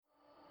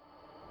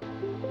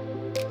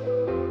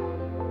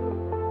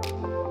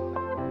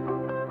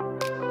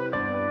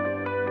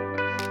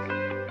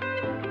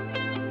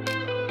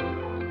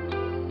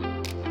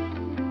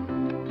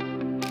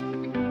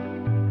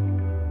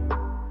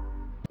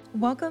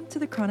Welcome to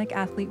the Chronic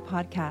Athlete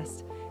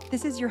Podcast.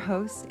 This is your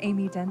host,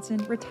 Amy Denson,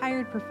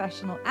 retired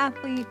professional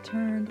athlete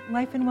turned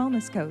life and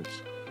wellness coach.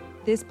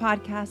 This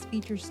podcast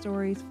features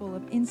stories full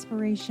of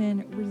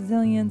inspiration,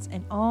 resilience,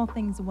 and all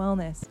things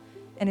wellness.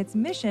 And its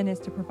mission is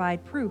to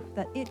provide proof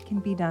that it can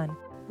be done,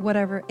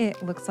 whatever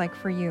it looks like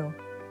for you.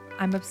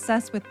 I'm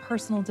obsessed with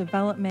personal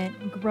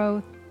development,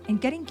 growth,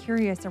 and getting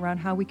curious around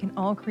how we can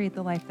all create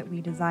the life that we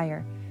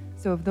desire.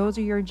 So if those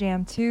are your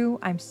jam too,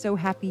 I'm so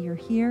happy you're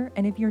here.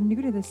 And if you're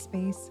new to this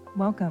space,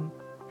 welcome.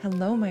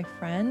 Hello, my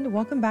friend.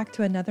 Welcome back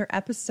to another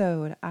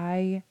episode.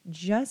 I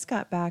just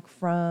got back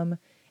from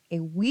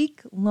a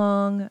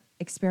week-long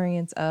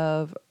experience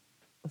of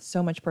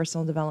so much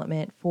personal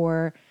development.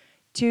 For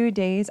 2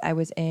 days, I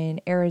was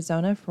in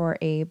Arizona for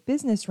a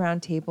business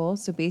roundtable.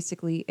 So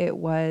basically, it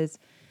was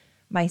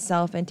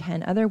myself and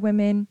 10 other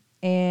women,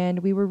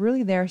 and we were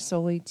really there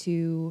solely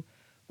to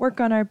work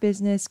on our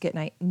business, get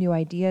new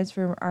ideas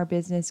for our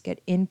business,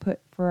 get input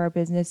for our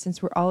business,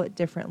 since we're all at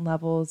different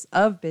levels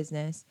of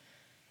business,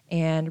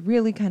 and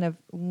really kind of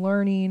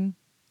learning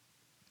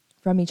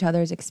from each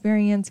other's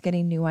experience,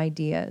 getting new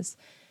ideas.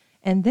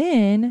 And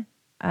then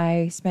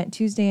I spent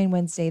Tuesday and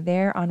Wednesday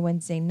there. On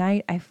Wednesday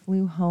night, I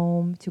flew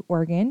home to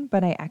Oregon,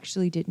 but I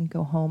actually didn't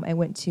go home. I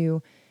went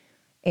to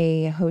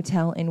a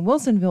hotel in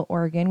Wilsonville,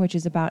 Oregon, which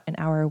is about an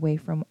hour away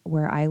from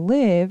where I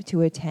live,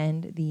 to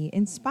attend the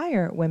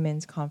Inspire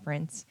Women's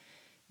Conference.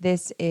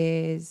 This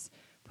is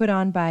put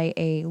on by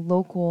a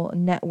local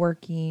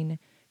networking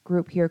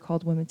group here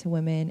called Women to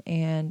Women,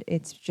 and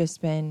it's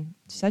just been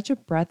such a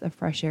breath of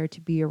fresh air to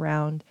be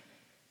around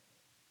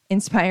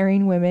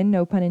inspiring women,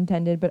 no pun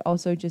intended, but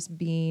also just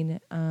being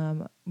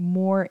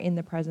more in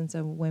the presence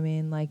of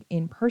women, like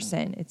in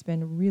person. It's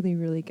been really,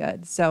 really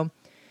good. So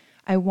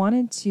I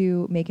wanted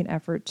to make an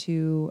effort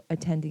to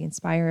attend the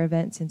Inspire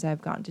event, since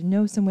I've gotten to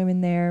know some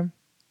women there,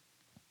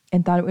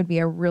 and thought it would be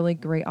a really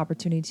great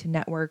opportunity to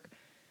network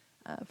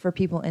for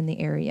people in the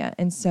area.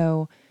 And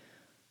so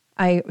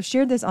I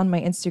shared this on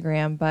my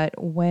Instagram, but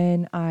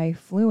when I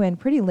flew in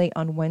pretty late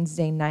on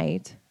Wednesday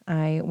night,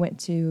 I went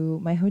to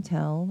my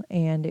hotel,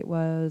 and it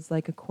was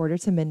like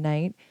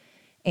 1:45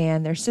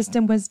 and their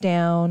system was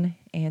down.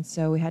 And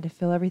so we had to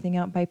fill everything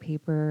out by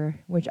paper,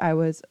 which I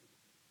was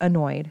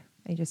annoyed.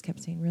 I just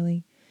kept saying,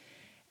 really?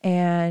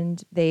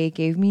 And they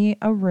gave me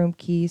a room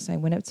key. So I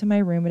went up to my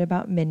room at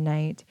about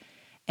midnight,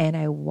 and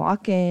I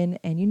walk in,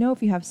 and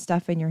if you have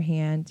stuff in your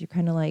hand, you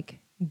kind of like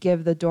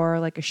give the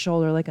door like a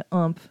shoulder, like an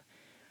oomph.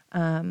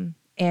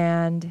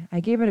 And I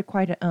gave it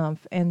quite an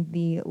oomph, and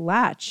the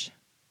latch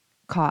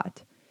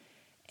caught,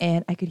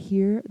 and I could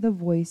hear the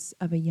voice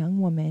of a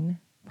young woman,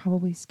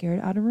 probably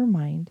scared out of her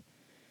mind,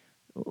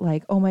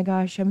 like, "Oh my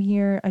gosh, I'm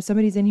here.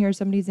 Somebody's in here.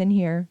 Somebody's in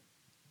here."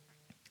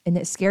 And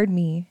it scared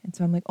me. And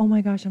so I'm like, "Oh my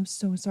gosh, I'm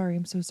so sorry.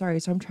 I'm so sorry."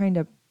 So I'm trying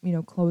to,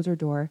 close her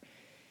door.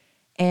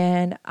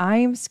 And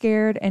I'm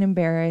scared and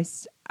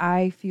embarrassed.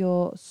 I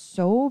feel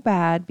so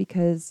bad,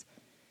 because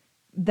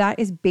that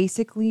is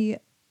basically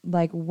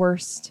like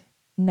worst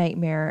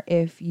nightmare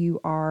if you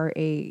are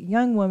a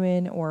young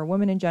woman or a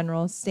woman in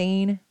general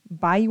staying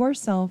by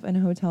yourself in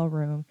a hotel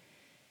room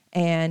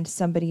and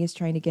somebody is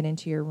trying to get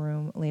into your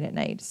room late at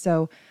night.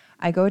 So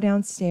I go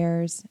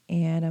downstairs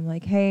and I'm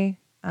like, "Hey,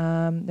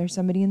 there's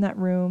somebody in that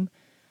room.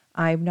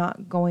 I'm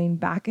not going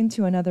back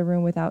into another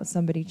room without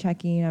somebody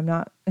checking. I'm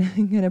not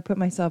going to put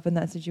myself in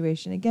that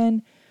situation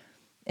again."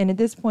 And at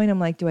this point, I'm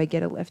like, do I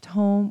get a lift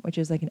home, which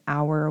is like an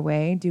hour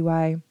away? Do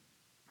I,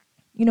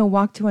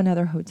 walk to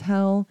another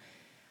hotel?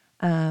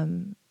 I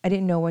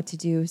didn't know what to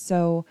do.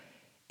 So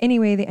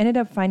anyway, they ended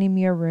up finding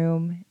me a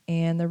room,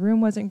 and the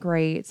room wasn't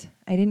great.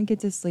 I didn't get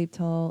to sleep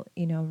till,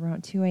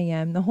 around 2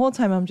 a.m. The whole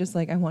time I'm just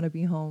like, I want to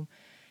be home.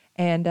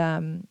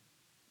 And,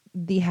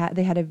 they had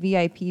a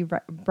VIP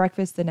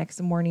breakfast the next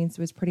morning, so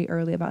it was pretty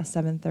early, about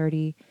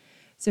 7:30.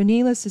 So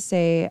needless to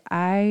say,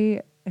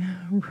 I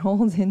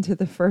rolled into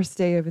the first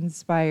day of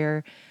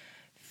Inspire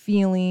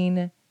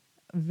feeling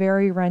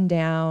very run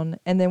down.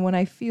 And then when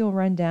I feel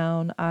run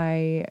down,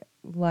 I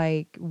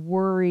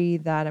worry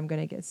that I'm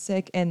going to get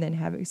sick and then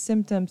having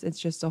symptoms. It's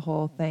just a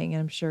whole thing.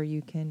 And I'm sure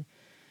you can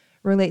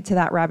relate to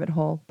that rabbit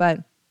hole.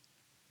 But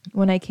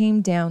when I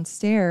came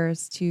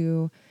downstairs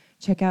to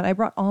check out, I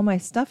brought all my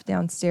stuff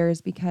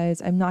downstairs,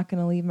 because I'm not going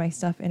to leave my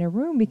stuff in a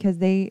room, because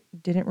they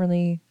didn't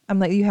really, I'm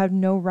like, you have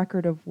no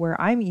record of where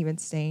I'm even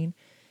staying.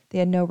 They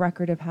had no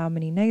record of how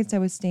many nights I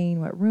was staying,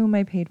 what room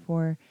I paid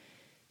for.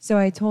 So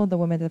I told the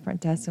woman at the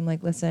front desk, I'm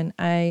like, "Listen,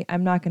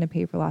 I'm not going to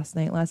pay for last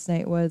night. Last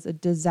night was a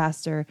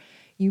disaster.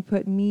 You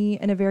put me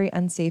in a very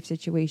unsafe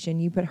situation.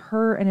 You put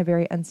her in a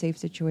very unsafe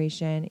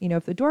situation.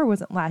 If the door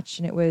wasn't latched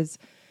and it was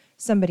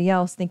somebody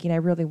else thinking I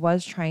really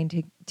was trying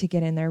to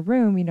get in their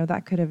room,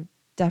 that could have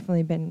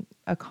definitely been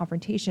a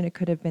confrontation. It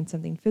could have been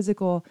something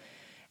physical."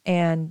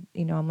 And,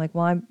 I'm like,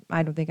 "Well,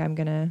 I don't think I'm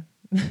going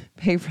to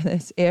pay for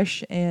this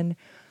ish." And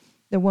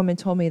the woman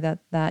told me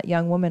that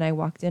young woman I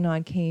walked in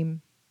on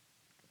came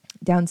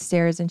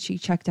downstairs, and she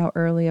checked out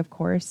early, of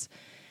course.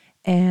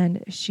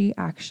 And she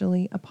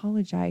actually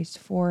apologized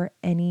for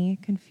any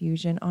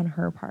confusion on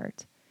her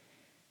part.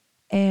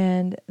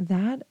 And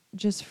that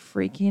just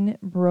freaking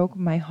broke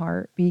my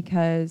heart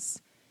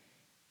because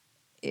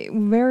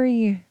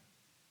very,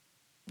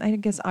 I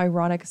guess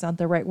ironic is not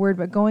the right word,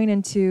 but going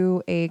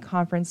into a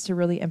conference to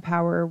really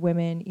empower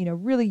women,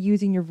 really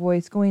using your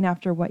voice, going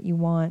after what you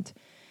want.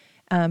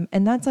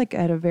 And that's like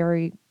at a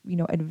very,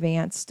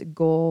 advanced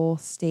goal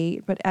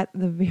state, but at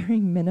the very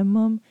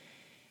minimum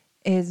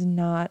is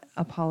not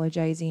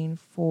apologizing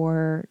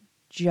for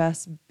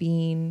just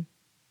being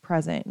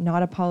present,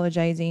 not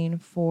apologizing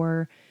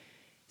for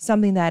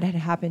something that had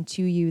happened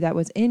to you that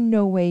was in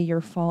no way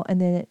your fault. And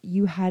then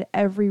you had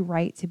every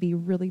right to be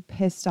really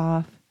pissed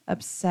off,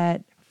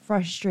 upset,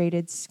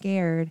 frustrated,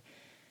 scared.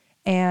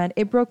 And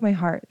it broke my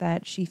heart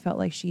that she felt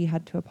like she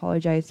had to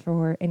apologize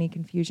for any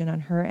confusion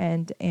on her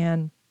end.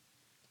 And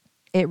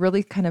it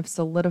really kind of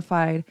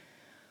solidified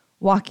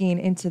walking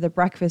into the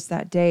breakfast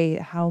that day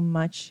how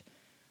much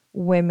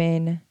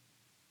women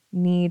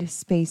need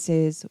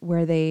spaces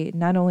where they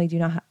not only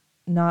do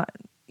not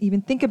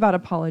even think about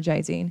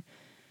apologizing,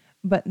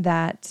 but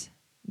that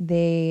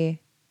they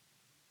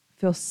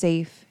feel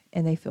safe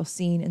and they feel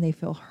seen and they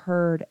feel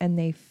heard and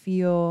they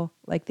feel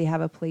like they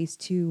have a place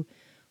to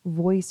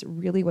voice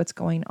really what's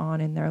going on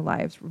in their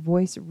lives,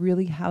 voice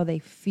really how they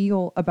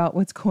feel about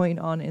what's going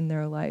on in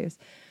their lives,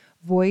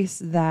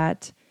 voice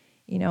that,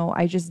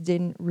 I just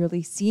didn't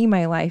really see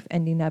my life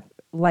ending up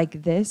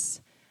like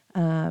this.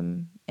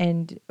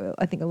 And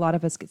I think a lot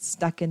of us get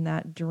stuck in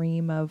that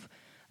dream of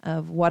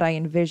what I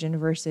envision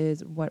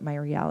versus what my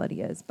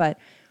reality is. But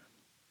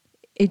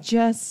it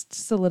just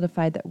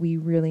solidified that we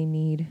really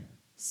need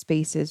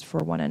spaces for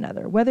one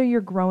another, whether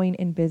you're growing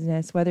in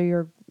business, whether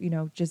you're,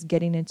 just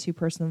getting into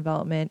personal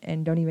development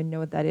and don't even know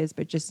what that is,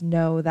 but just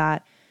know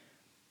that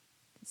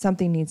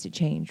something needs to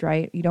change,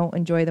 right? You don't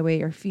enjoy the way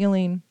you're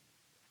feeling.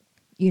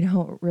 You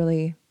don't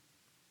really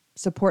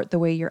support the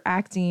way you're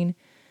acting.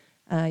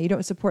 You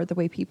don't support the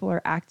way people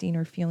are acting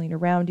or feeling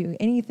around you,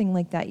 anything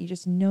like that. You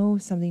just know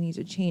something needs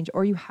to change,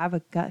 or you have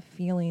a gut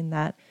feeling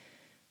that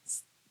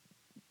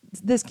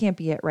this can't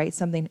be it, right?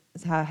 Something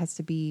has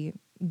to be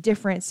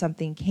different.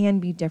 Something can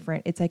be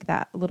different. It's like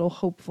that little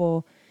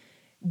hopeful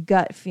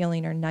gut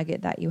feeling or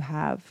nugget that you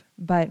have.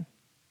 But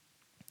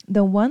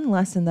the one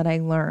lesson that I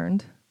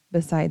learned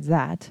besides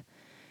that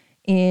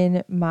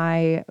in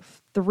my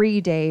 3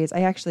 days,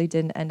 I actually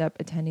didn't end up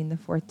attending the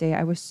 4th day.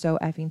 I was so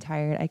effing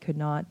tired. I could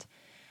not.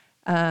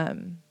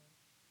 The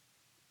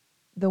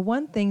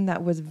one thing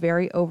that was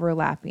very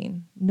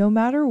overlapping, no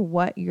matter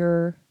what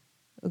your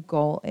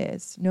goal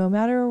is, no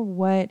matter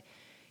what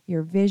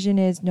your vision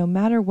is, no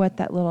matter what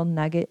that little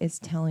nugget is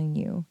telling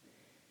you,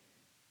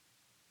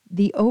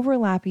 the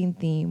overlapping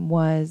theme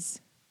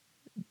was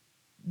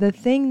the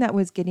thing that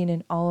was getting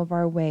in all of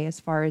our way as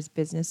far as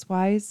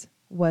business-wise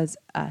was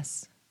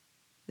us.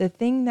 The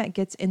thing that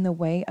gets in the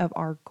way of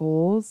our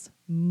goals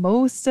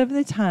most of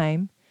the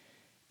time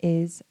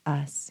is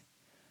us.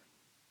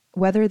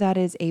 Whether that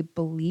is a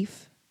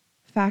belief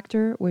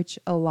factor, which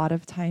a lot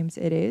of times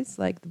it is,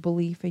 like the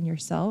belief in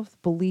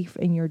yourself, belief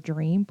in your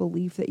dream,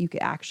 belief that you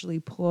could actually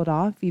pull it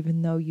off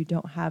even though you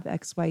don't have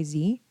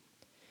XYZ,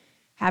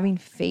 having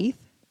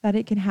faith that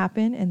it can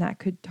happen, and that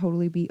could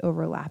totally be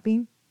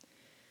overlapping.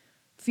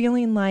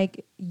 Feeling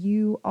like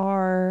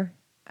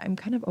I'm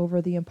kind of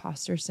over the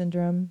imposter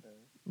syndrome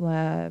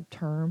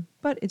term,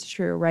 but it's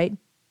true, right?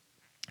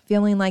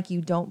 Feeling like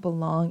you don't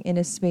belong in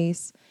a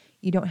space,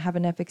 you don't have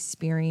enough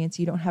experience,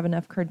 you don't have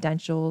enough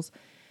credentials,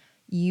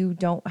 you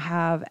don't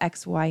have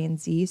X, Y, and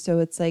Z. So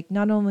it's like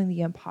not only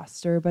the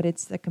imposter, but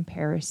it's the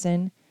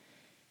comparison.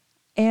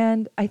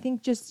 And I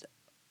think just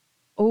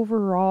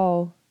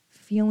overall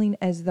feeling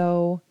as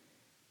though,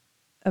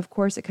 of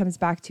course, it comes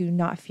back to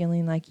not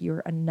feeling like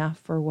you're enough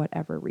for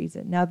whatever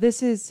reason. Now,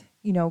 this is,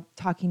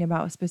 talking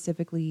about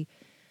specifically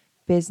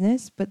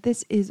business, but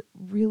this is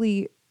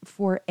really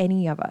for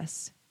any of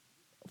us,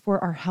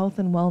 for our health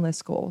and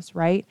wellness goals,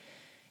 right?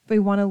 If we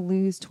want to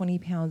lose 20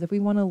 pounds, if we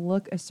want to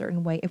look a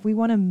certain way, if we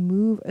want to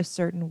move a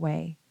certain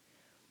way,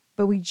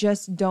 but we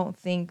just don't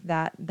think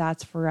that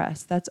that's for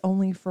us. That's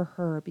only for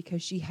her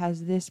because she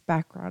has this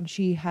background.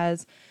 She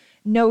has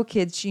no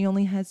kids. She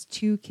only has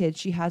 2 kids.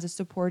 She has a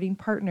supporting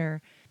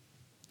partner.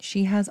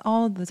 She has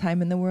all the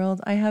time in the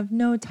world. I have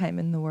no time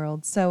in the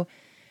world. So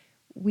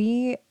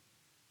we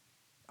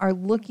are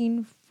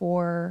looking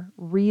for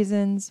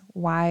reasons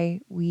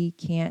why we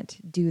can't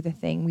do the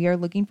thing. We are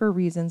looking for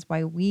reasons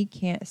why we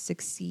can't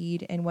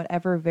succeed in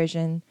whatever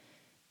vision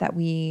that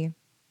we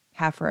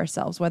have for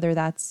ourselves, whether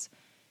that's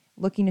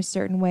looking a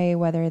certain way,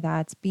 whether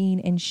that's being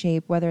in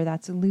shape, whether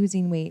that's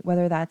losing weight,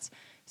 whether that's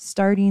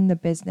starting the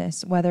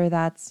business, whether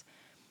that's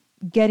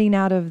getting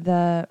out of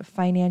the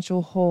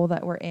financial hole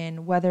that we're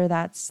in, whether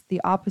that's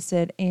the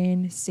opposite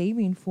in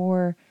saving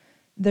for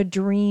the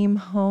dream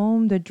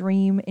home, the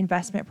dream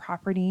investment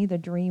property, the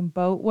dream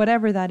boat,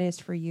 whatever that is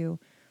for you.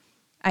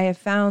 I have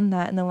found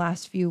that in the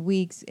last few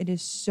weeks, it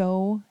is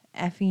so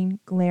effing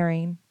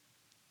glaring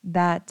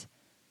that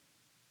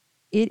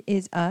it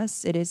is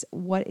us. It is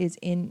what is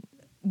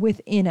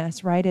within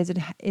us, right?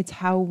 It's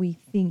how we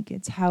think,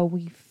 it's how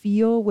we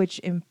feel, which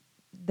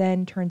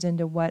then turns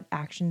into what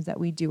actions that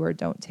we do or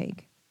don't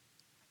take.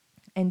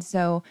 And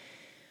so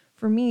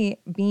for me,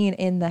 being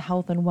in the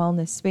health and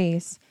wellness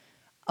space,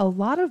 a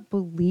lot of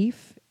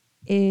belief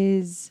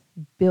is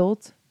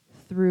built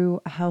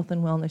through a health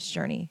and wellness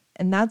journey.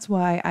 And that's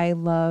why I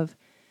love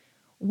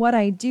what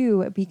I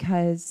do,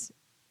 because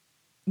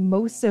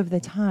most of the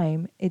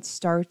time it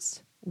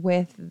starts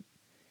with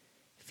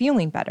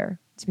feeling better,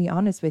 to be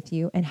honest with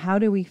you. And how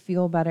do we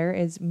feel better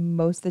is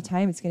most of the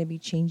time it's going to be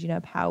changing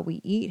up how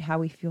we eat, how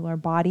we feel our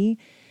body.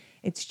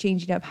 It's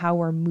changing up how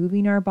we're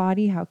moving our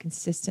body, how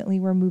consistently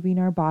we're moving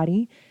our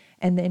body,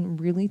 and then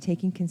really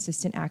taking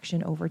consistent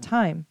action over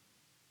time.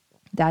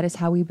 That is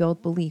how we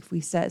build belief.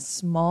 We set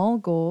small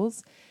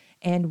goals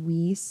and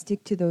we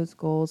stick to those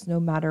goals no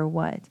matter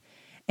what.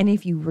 And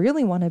if you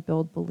really want to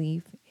build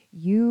belief,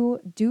 you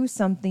do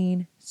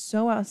something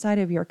so outside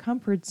of your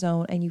comfort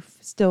zone and you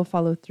still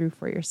follow through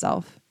for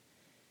yourself.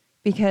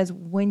 Because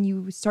when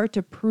you start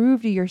to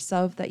prove to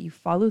yourself that you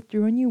follow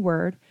through on your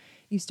word,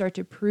 you start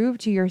to prove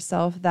to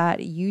yourself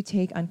that you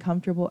take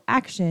uncomfortable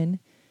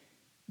action,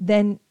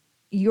 then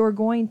you're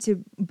going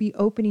to be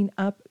opening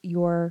up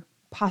your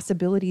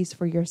possibilities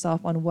for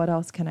yourself on what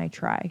else can I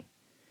try,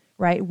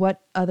 right?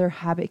 What other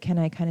habit can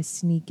I kind of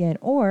sneak in?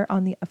 Or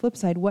on the flip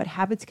side, what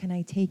habits can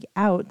I take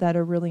out that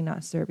are really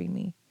not serving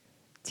me?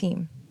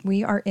 Team,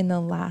 we are in the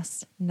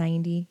last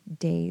 90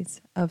 days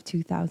of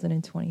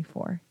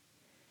 2024.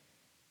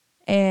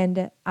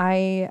 And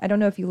I don't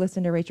know if you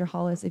listen to Rachel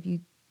Hollis. If you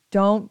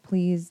don't,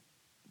 please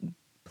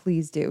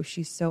do.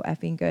 She's so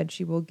effing good.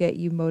 She will get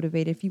you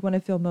motivated. If you want to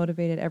feel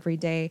motivated every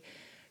day,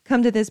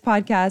 come to this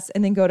podcast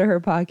and then go to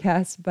her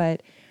podcast.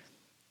 But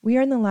we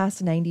are in the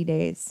last 90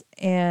 days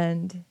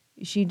and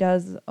she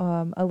does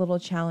a little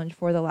challenge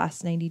for the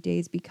last 90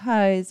 days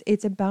because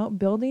it's about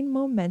building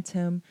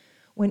momentum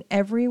when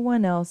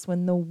everyone else,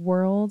 when the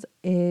world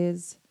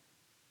is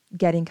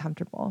getting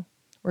comfortable.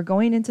 We're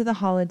going into the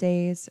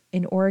holidays.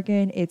 In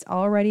Oregon, it's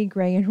already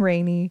gray and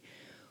rainy.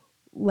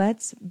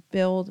 Let's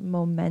build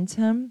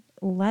momentum.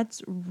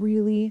 Let's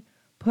really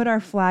put our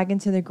flag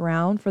into the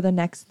ground for the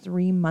next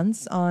 3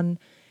 months on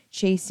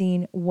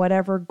chasing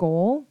whatever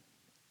goal.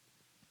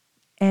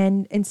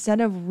 And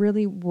instead of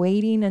really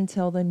waiting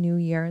until the new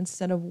year,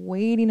 instead of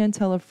waiting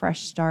until a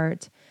fresh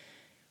start,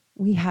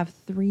 we have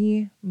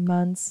 3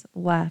 months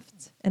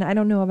left. And I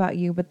don't know about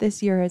you, but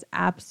this year has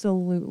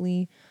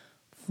absolutely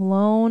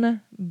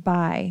flown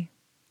by.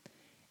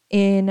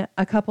 In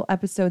a couple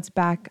episodes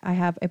back, I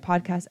have a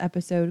podcast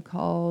episode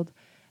called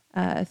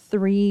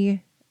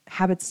 3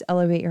 Habits to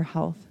Elevate Your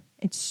Health.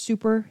 It's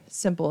super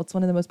simple. It's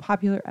one of the most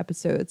popular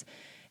episodes.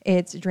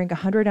 It's drink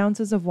 100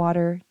 ounces of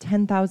water,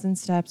 10,000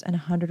 steps, and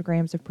 100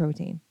 grams of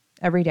protein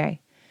every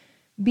day.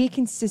 Be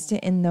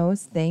consistent in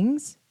those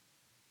things.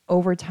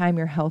 Over time,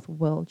 your health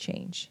will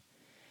change.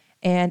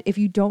 And if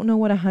you don't know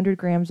what 100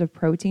 grams of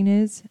protein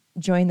is,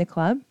 join the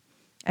club.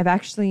 I've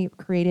actually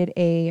created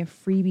a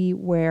freebie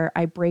where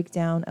I break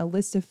down a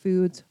list of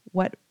foods,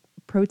 what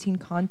protein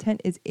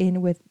content is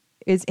in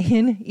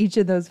each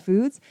of those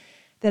foods.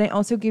 Then I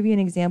also give you an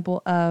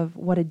example of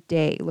what a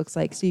day looks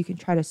like so you can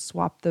try to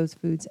swap those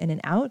foods in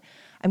and out.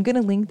 I'm going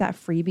to link that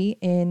freebie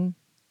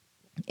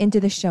into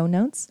the show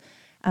notes.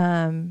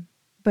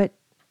 But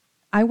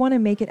I want to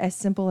make it as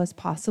simple as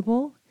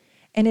possible.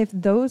 And if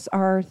those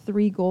are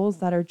 3 goals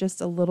that are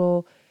just a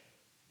little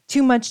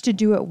too much to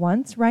do at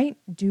once, right?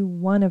 Do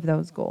one of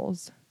those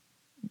goals.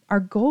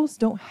 Our goals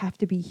don't have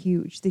to be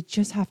huge. They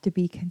just have to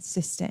be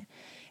consistent.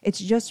 It's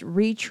just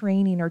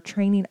retraining or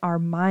training our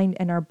mind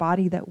and our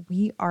body that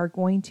we are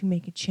going to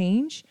make a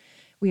change.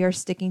 We are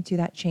sticking to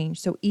that change.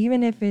 So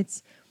even if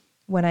it's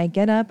when I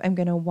get up, I'm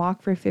going to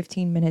walk for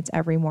 15 minutes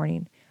every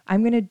morning.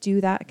 I'm going to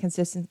do that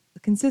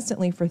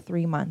consistently for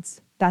 3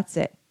 months. That's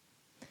it.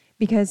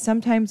 Because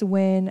sometimes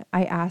when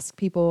I ask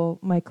people,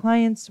 my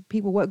clients,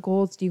 what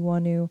goals do you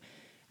want to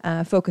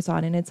focus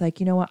on? And it's like,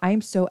 you know what?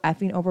 I'm so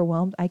effing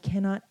overwhelmed. I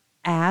cannot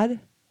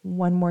add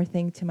one more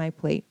thing to my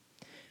plate.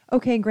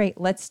 Okay, great.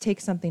 Let's take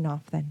something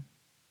off then.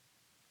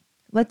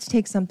 Let's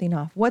take something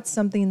off. What's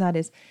something that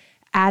is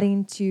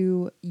adding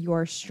to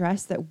your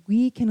stress that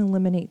we can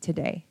eliminate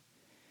today?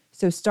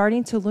 So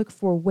starting to look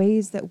for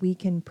ways that we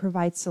can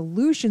provide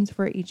solutions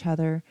for each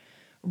other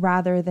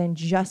rather than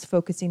just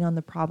focusing on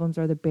the problems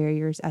or the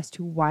barriers as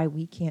to why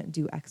we can't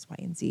do X, Y,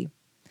 and Z.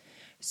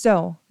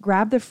 So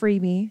grab the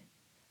freebie.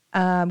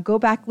 Go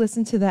back,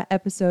 listen to that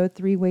episode,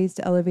 3 Ways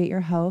to Elevate Your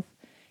Health.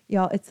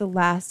 Y'all, it's the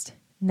last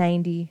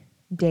 90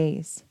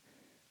 days.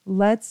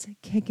 Let's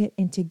kick it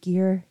into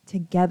gear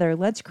together.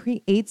 Let's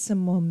create some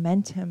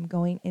momentum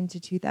going into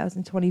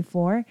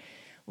 2024.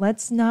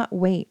 Let's not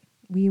wait.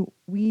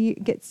 We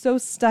get so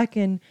stuck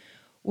in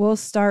we'll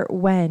start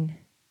when.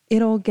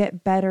 It'll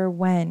get better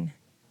when.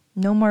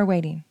 No more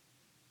waiting.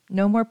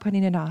 No more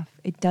putting it off.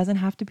 It doesn't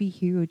have to be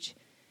huge.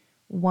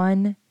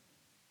 One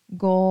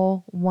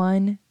goal,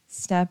 one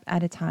step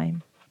at a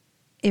time.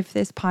 If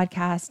this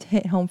podcast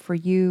hit home for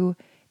you,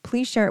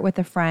 please share it with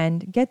a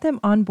friend. Get them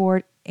on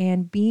board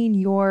and being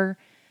your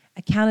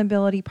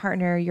accountability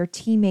partner, your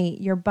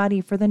teammate, your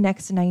buddy for the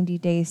next 90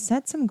 days.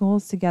 Set some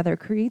goals together.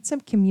 Create some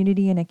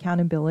community and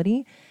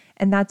accountability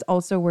And that's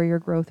also where your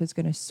growth is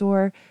going to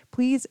soar.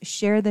 Please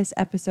share this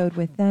episode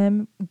with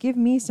them. Give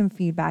me some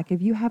feedback.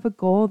 If you have a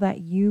goal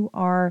that you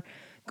are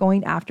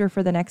going after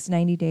for the next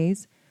 90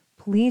 days,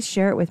 please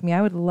share it with me.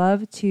 I would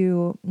love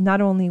to not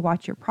only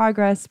watch your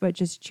progress, but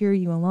just cheer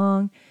you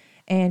along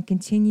and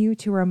continue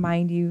to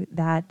remind you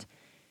that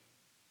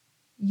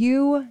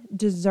you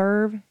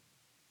deserve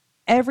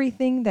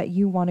everything that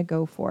you want to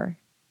go for.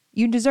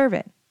 You deserve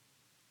it.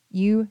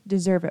 You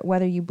deserve it.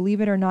 Whether you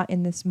believe it or not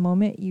in this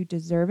moment, you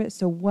deserve it.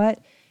 So what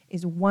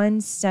is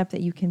one step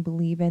that you can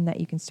believe in that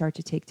you can start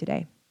to take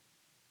today?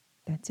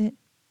 That's it.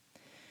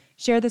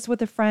 Share this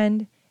with a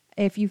friend.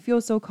 If you feel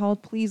so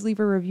called, please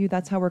leave a review.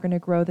 That's how we're going to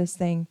grow this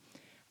thing.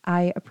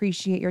 I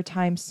appreciate your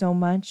time so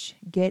much.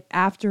 Get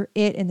after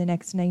it in the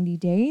next 90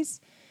 days.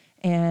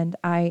 And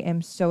I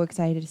am so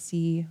excited to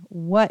see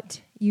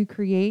what you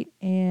create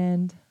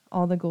and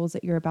all the goals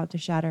that you're about to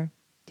shatter.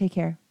 Take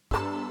care.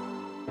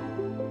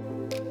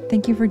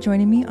 Thank you for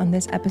joining me on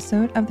this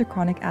episode of the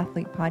Chronic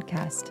Athlete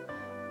Podcast.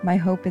 My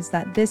hope is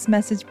that this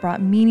message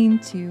brought meaning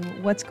to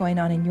what's going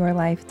on in your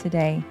life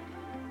today.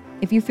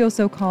 If you feel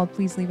so called,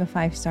 please leave a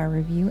 5-star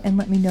review and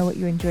let me know what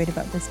you enjoyed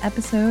about this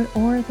episode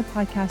or the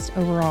podcast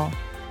overall.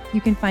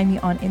 You can find me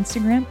on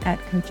Instagram at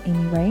Coach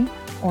Amy Ray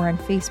or on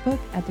Facebook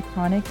at the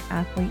Chronic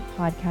Athlete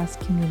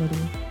Podcast Community.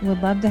 We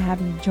would love to have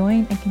you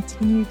join and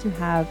continue to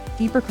have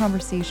deeper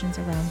conversations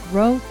around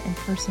growth and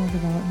personal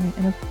development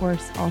and, of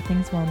course, all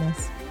things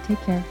wellness. Take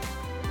care.